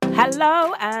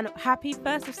Hello and happy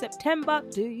 1st of September.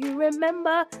 Do you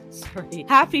remember? Sorry.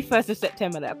 Happy 1st of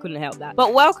September. I couldn't help that.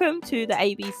 But welcome to the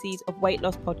ABCs of Weight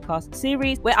Loss podcast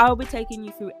series, where I will be taking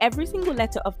you through every single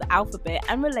letter of the alphabet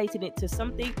and relating it to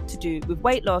something to do with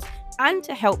weight loss and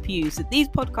to help you. So these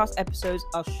podcast episodes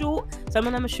are short. Some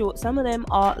of them are short, some of them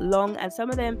are long, and some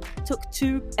of them took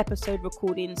 2 episode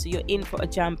recordings. So you're in for a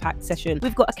jam-packed session.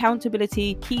 We've got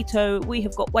accountability, keto, we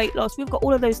have got weight loss, we've got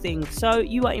all of those things. So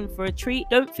you are in for a treat.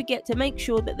 Don't forget to make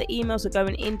sure that the emails are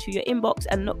going into your inbox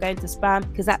and not going to spam,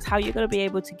 because that's how you're going to be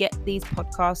able to get these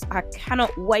podcasts. I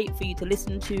cannot wait for you to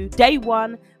listen to day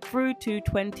 1 through to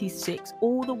 26,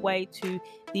 all the way to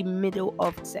the middle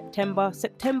of September.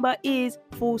 September is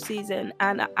fall season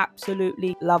and I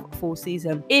absolutely love fall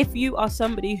season. If you are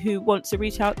somebody who wants to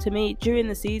reach out to me during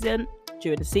the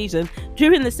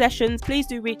sessions, please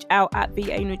do reach out at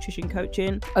VA Nutrition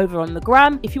Coaching over on the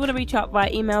gram. If you want to reach out via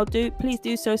email, please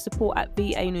do so. Support at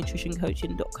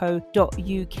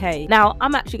vanutritioncoaching.co.uk. Now,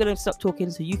 I'm actually going to stop talking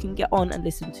so you can get on and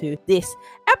listen to this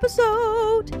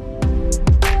episode.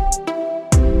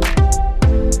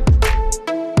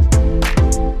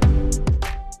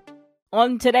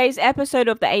 On today's episode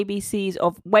of the ABCs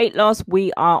of weight loss,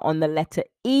 we are on the letter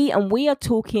E and we are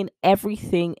talking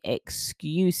everything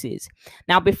excuses.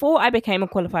 Now, before I became a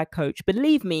qualified coach,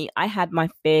 believe me, I had my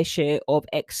fair share of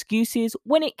excuses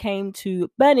when it came to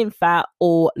burning fat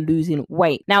or losing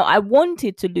weight. Now, I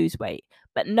wanted to lose weight,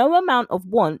 but no amount of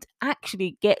want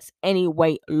actually gets any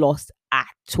weight loss at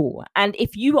all. And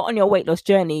if you are on your weight loss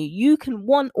journey, you can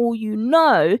want all you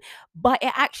know, but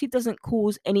it actually doesn't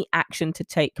cause any action to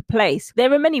take place.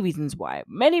 There are many reasons why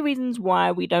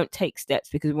we don't take steps,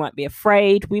 because we might be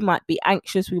afraid, we might be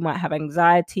anxious, we might have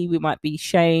anxiety, we might be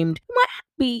shamed, we might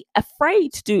be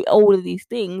afraid to do all of these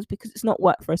things because it's not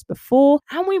worked for us before,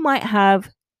 and we might have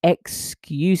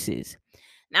excuses.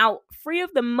 Now, 3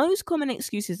 of the most common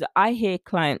excuses that I hear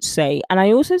clients say, and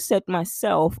I also said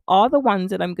myself, are the ones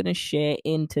that I'm going to share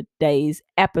in today's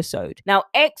episode. Now,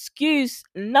 excuse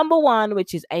number 1,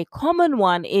 which is a common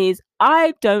one, is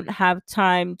I don't have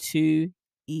time to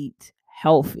eat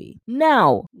healthy.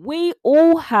 Now, we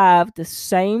all have the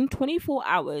same 24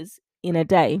 hours in a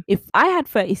day. If I had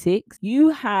 36, you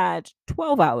had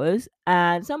 12 hours,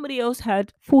 and somebody else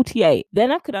had 48,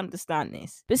 then I could understand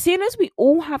this. But seeing as we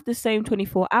all have the same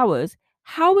 24 hours,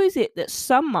 how is it that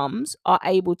some mums are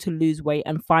able to lose weight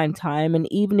and find time, and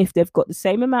even if they've got the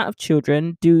same amount of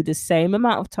children, do the same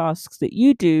amount of tasks that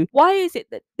you do? Why is it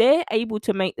that they're able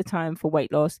to make the time for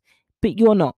weight loss, but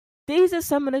you're not? These are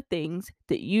some of the things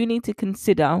that you need to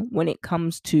consider when it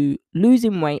comes to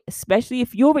losing weight, especially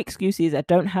if your excuse is I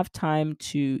don't have time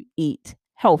to eat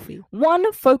healthy.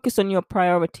 1, focus on your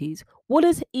priorities. What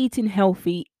does eating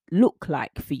healthy look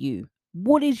like for you?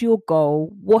 What is your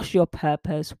goal? What's your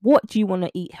purpose? What do you want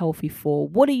to eat healthy for?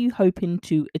 What are you hoping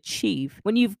to achieve?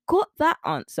 When you've got that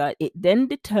answer, it then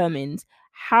determines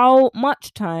how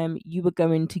much time you are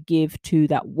going to give to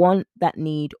that want, that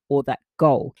need, or that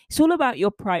goal. It's all about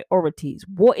your priorities.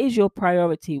 What is your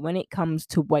priority when it comes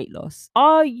to weight loss?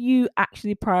 Are you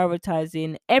actually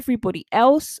prioritizing everybody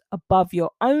else above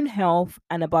your own health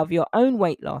and above your own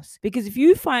weight loss? Because if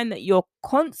you find that you're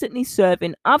constantly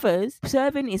serving others,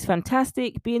 serving is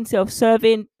fantastic. Being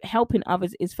self-serving, helping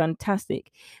others is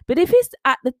fantastic. But if it's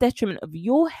at the detriment of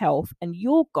your health and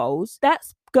your goals,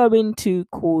 that's going to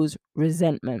cause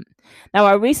resentment. Now,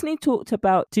 I recently talked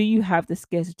about, do you have the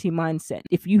scarcity mindset?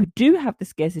 If you do have the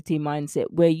scarcity mindset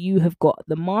where you have got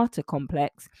the martyr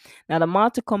complex, now the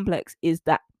martyr complex is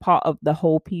that part of the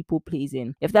whole people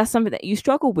pleasing. If that's something that you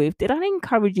struggle with, then I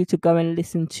encourage you to go and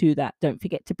listen to that. Don't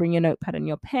forget to bring your notepad and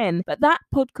your pen. But that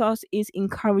podcast is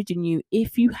encouraging you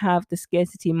if you have the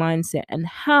scarcity mindset and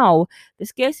how the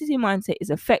scarcity mindset is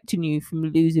affecting you from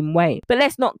losing weight. But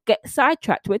let's not get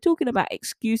sidetracked. We're talking about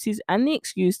excuses and the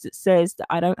excuse that says that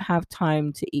I don't have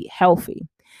time to eat healthy.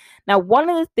 Now, one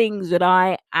of the things that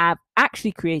I have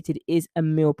actually created is a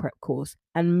meal prep course,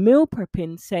 and meal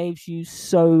prepping saves you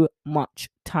so much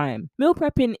time. Meal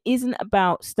prepping isn't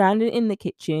about standing in the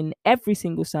kitchen every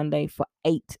single Sunday for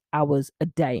 8 hours a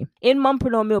day. In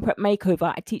Mompreneur Meal Prep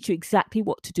Makeover, I teach you exactly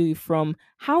what to do, from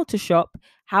how to shop,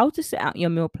 how to set out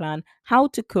your meal plan, how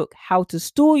to cook, how to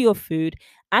store your food,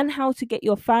 and how to get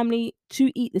your family to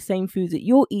eat the same foods that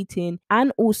you're eating,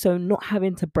 and also not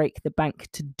having to break the bank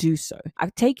to do so. I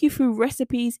take you through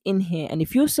recipes in here, and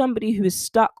if you're somebody who is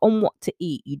stuck on what to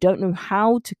eat, you don't know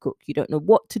how to cook, you don't know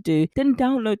what to do, then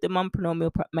download the Mompreneur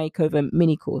Meal Prep Makeover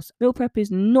mini course. Meal prep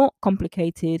is not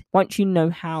complicated once you know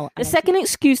how. The second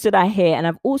excuse that I hear, and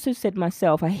I've also said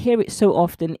myself, I hear it so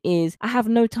often, is I have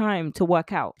no time to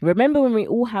work out. Remember when we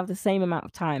all have the same amount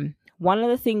of time? one of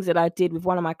the things that I did with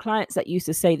one of my clients that used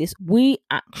to say this, we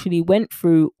actually went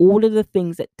through all of the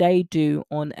things that they do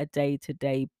on a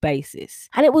day-to-day basis.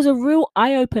 And it was a real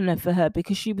eye-opener for her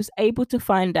because she was able to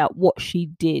find out what she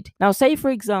did. Now, say for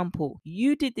example,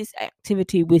 you did this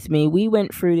activity with me. We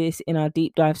went through this in our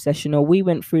deep dive session, or we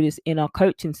went through this in our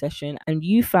coaching session, and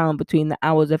you found between the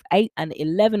hours of 8 and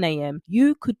 11 a.m.,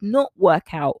 you could not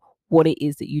work out what it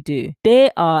is that you do.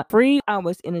 There are 3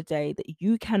 hours in a day that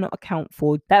you cannot account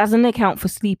for. That doesn't account for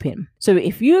sleeping. So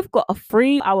if you've got a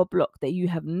 3-hour block that you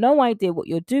have no idea what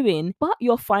you're doing, but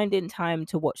you're finding time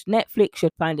to watch Netflix,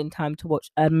 you're finding time to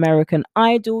watch American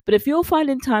Idol, but if you're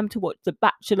finding time to watch The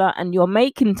Bachelor and you're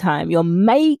making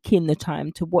the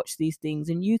time to watch these things,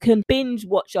 and you can binge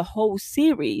watch a whole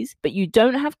series, but you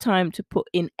don't have time to put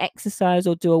in exercise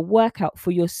or do a workout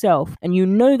for yourself, and you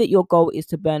know that your goal is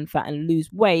to burn fat and lose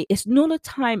weight, it's not a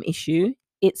time issue.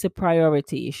 It's a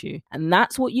priority issue. And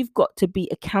that's what you've got to be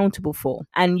accountable for.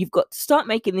 And you've got to start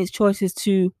making these choices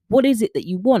to what is it that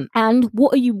you want and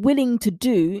what are you willing to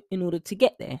do in order to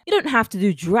get there. You don't have to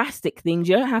do drastic things.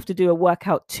 You don't have to do a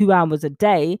workout 2 hours a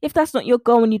day. If that's not your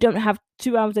goal and you don't have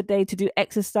 2 hours a day to do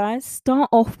exercise, start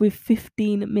off with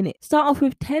 15 minutes. Start off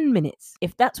with 10 minutes.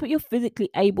 If that's what you're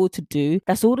physically able to do,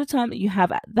 that's all the time that you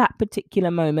have at that particular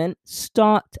moment,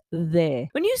 start there.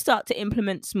 When you start to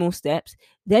implement small steps,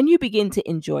 then you begin to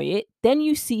enjoy it. Then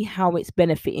you see how it's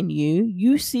benefiting you.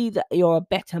 You see that you're a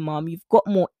better mom. You've got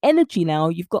more energy now.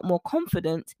 You've got more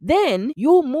confidence. Then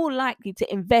you're more likely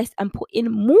to invest and put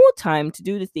in more time to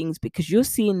do the things because you're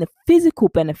seeing the physical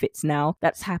benefits now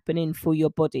that's happening for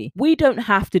your body. We don't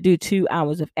have to do 2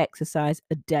 hours of exercise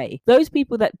a day. Those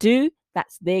people that do,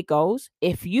 that's their goals.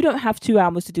 If you don't have 2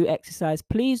 hours to do exercise,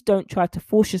 please don't try to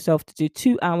force yourself to do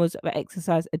 2 hours of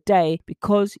exercise a day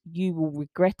because you will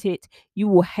regret it, you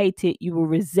will hate it, you will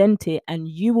resent it, and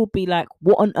you will be like,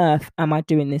 what on earth am I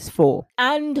doing this for?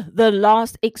 And the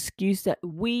last excuse that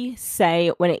we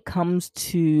say when it comes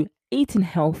to eating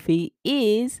healthy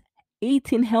is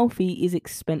eating healthy is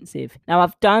expensive. Now,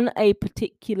 I've done a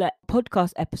particular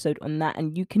podcast episode on that,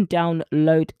 and you can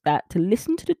download that to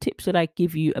listen to the tips that I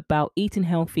give you about eating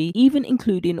healthy, even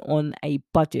including on a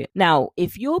budget. Now,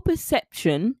 if your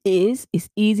perception is it's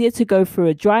easier to go through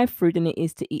a drive-through than it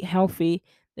is to eat healthy,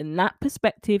 then that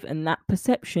perspective and that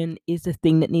perception is the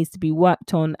thing that needs to be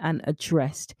worked on and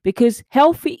addressed. Because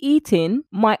healthy eating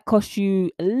might cost you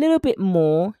a little bit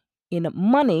more in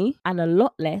money and a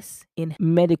lot less in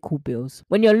medical bills.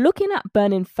 When you're looking at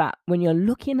burning fat, when you're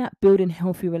looking at building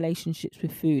healthy relationships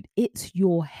with food, it's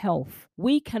your health.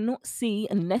 We cannot see,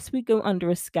 unless we go under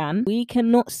a scan, we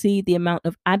cannot see the amount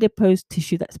of adipose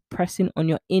tissue that's pressing on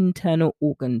your internal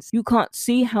organs. You can't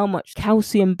see how much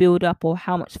calcium buildup or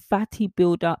how much fatty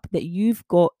buildup that you've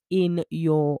got in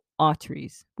your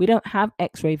arteries. We don't have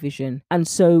x-ray vision. And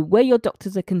so where your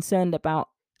doctors are concerned about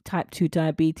type 2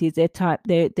 diabetes,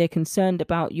 they're concerned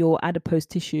about your adipose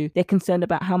tissue, they're concerned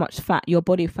about how much fat, your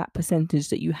body fat percentage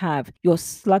that you have, you're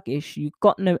sluggish, you've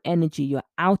got no energy, you're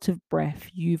out of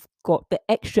breath, you've got the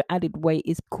extra added weight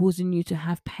is causing you to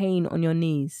have pain on your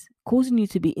knees, causing you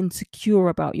to be insecure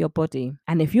about your body.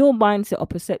 And if your mindset or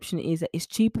perception is that it's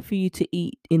cheaper for you to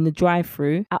eat in the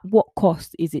drive-through, at what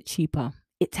cost is it cheaper?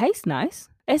 It tastes nice.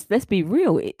 Let's be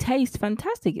real. It tastes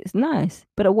fantastic. It's nice.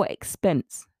 But at what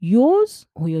expense? Yours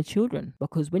or your children?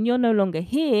 Because when you're no longer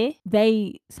here,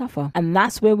 they suffer. And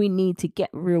that's where we need to get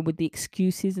real with the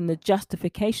excuses and the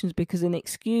justifications, because an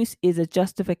excuse is a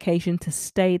justification to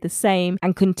stay the same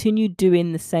and continue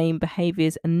doing the same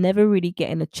behaviors and never really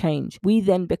getting a change. We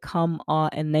then become our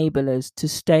enablers to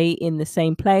stay in the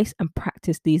same place and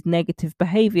practice these negative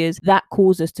behaviors that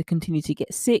cause us to continue to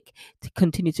get sick, to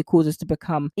continue to cause us to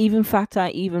become even fatter,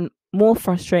 even more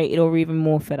frustrated, or even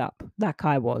more fed up, like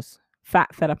I was.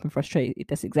 Fat, fed up and frustrated.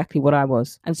 That's exactly what I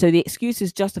was. And so the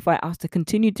excuses justify us to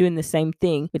continue doing the same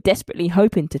thing. We're desperately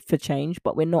hoping for change,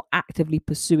 but we're not actively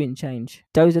pursuing change.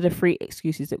 Those are the 3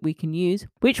 excuses that we can use.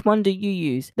 Which one do you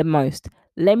use the most?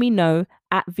 Let me know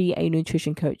at VA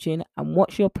Nutrition Coaching, and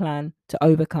what's your plan to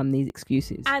overcome these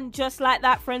excuses. And just like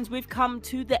that, friends, we've come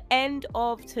to the end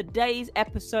of today's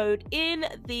episode in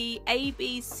the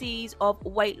ABCs of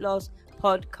Weight Loss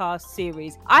podcast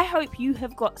series. I hope you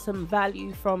have got some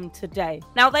value from today.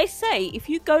 Now, they say if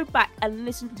you go back and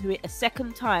listen to it a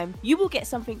second time, you will get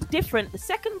something different the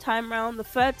second time round, the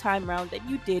third time round than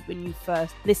you did when you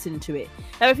first listened to it.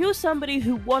 Now, if you're somebody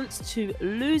who wants to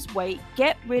lose weight,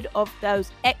 get rid of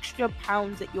those extra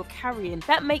pounds that you're carrying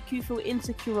that make you feel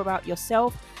insecure about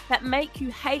yourself, that make you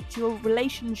hate your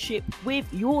relationship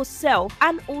with yourself,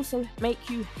 and also make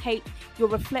you hate your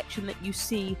reflection that you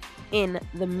see in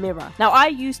the mirror. Now, I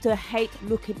used to hate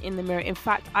looking in the mirror. In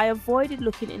fact, I avoided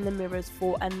looking in the mirrors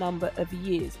for a number of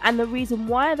years. And the reason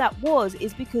why that was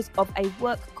is because of a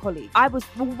work colleague. I was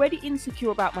already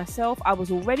insecure about myself. I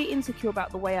was already insecure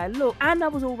about the way I look. And I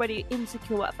was already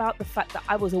insecure about the fact that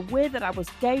I was aware that I was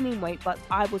gaining weight, but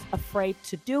I was afraid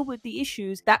to deal with the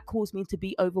issues that caused me to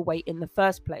be overweight in the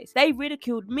first place. They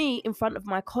ridiculed me in front of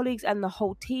my colleagues and the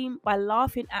whole team by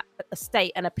laughing at a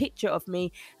state and a picture of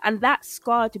me, and that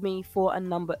scarred me for a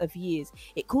number of years.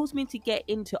 It caused me to get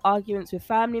into arguments with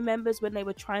family members when they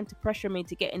were trying to pressure me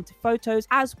to get into photos,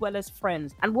 as well as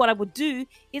friends. And what I would do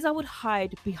is I would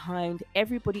hide behind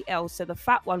everybody else so the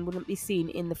fat one wouldn't be seen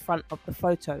in the front of the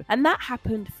photo. And that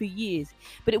happened for years.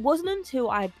 But it wasn't until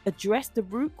I addressed the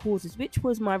root causes, which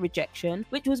was my rejection,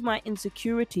 which was my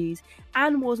insecurities,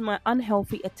 and was my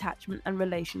unhealthy attachment and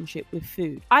relationship with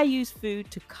food. I used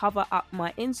food to cover up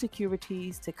my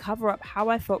insecurities, to cover up how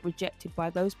I felt rejected by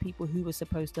those people who were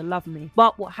supposed to love me.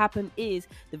 But what happened is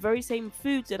the very same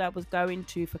foods that I was going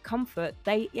to for comfort,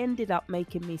 they ended up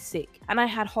making me sick. And I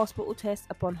had hospital tests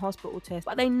upon hospital tests,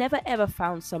 but they never ever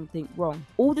found something wrong.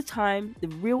 All the time, the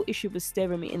real issue was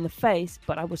staring me in the face,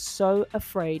 but I was so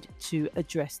afraid to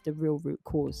address the real root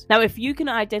cause. Now, if you can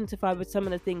identify with some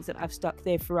of the things that I've stuck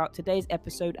there throughout today's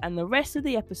episode and the rest of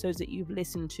the episodes that you've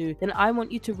listened to, then I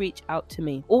want you to reach out to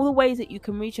me. All the ways that you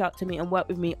can reach out to me and work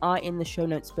with me are in the show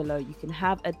notes below. You can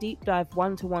have a deep dive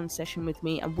one-to-one session with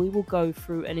me, and we will go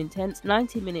through an intense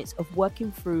 90 minutes of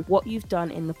working through what you've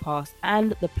done in the past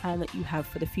and the plan that you have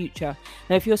for the future.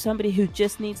 Now, if you're somebody who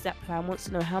just needs that plan, wants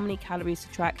to know how many calories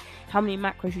to track, how many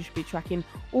macros you should be tracking,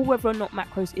 or whether or not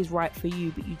macros is right for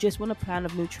you, but you just want a plan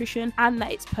of nutrition and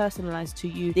that it's personalized to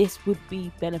you, this would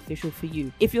be beneficial for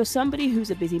you. If you're somebody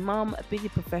who's a busy mom, a busy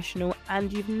professional,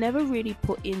 and you've never really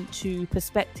put into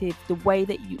perspective the way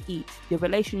that you eat, the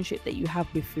relationship that you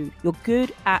have with food, you're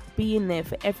good at being there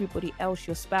for everybody else,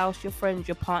 your spouse, your friends,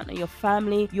 your partner, your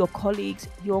family, your colleagues,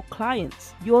 your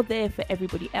clients. You're there for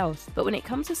everybody else. But when it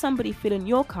comes to somebody filling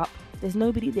your cup, there's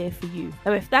nobody there for you.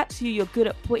 Now, if that's you, you're good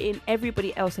at putting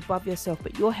everybody else above yourself,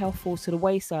 but your health falls to the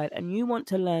wayside, and you want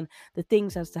to learn the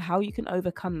things as to how you can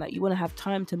overcome that. You want to have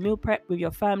time to meal prep with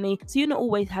your family, so you're not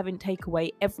always having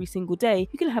takeaway every single day.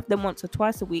 You can have them once or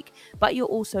twice a week, but you're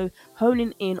also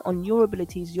honing in on your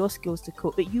abilities, your skills to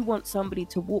cook, but you want somebody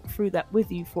to walk through that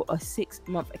with you for a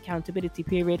 6-month accountability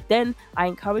period. Then I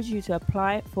encourage you to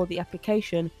apply for the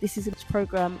application. This is a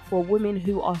program for women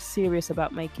who are serious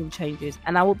about making changes,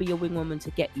 and I will be your woman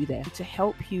to get you there, to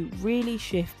help you really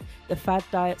shift the fad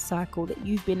diet cycle that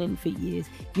you've been in for years.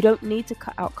 You don't need to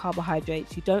cut out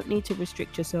carbohydrates. You don't need to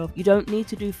restrict yourself. You don't need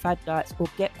to do fad diets or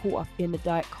get caught up in the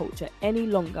diet culture any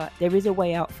longer. There is a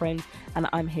way out, friends, and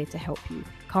I'm here to help you.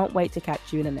 Can't wait to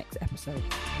catch you in the next episode.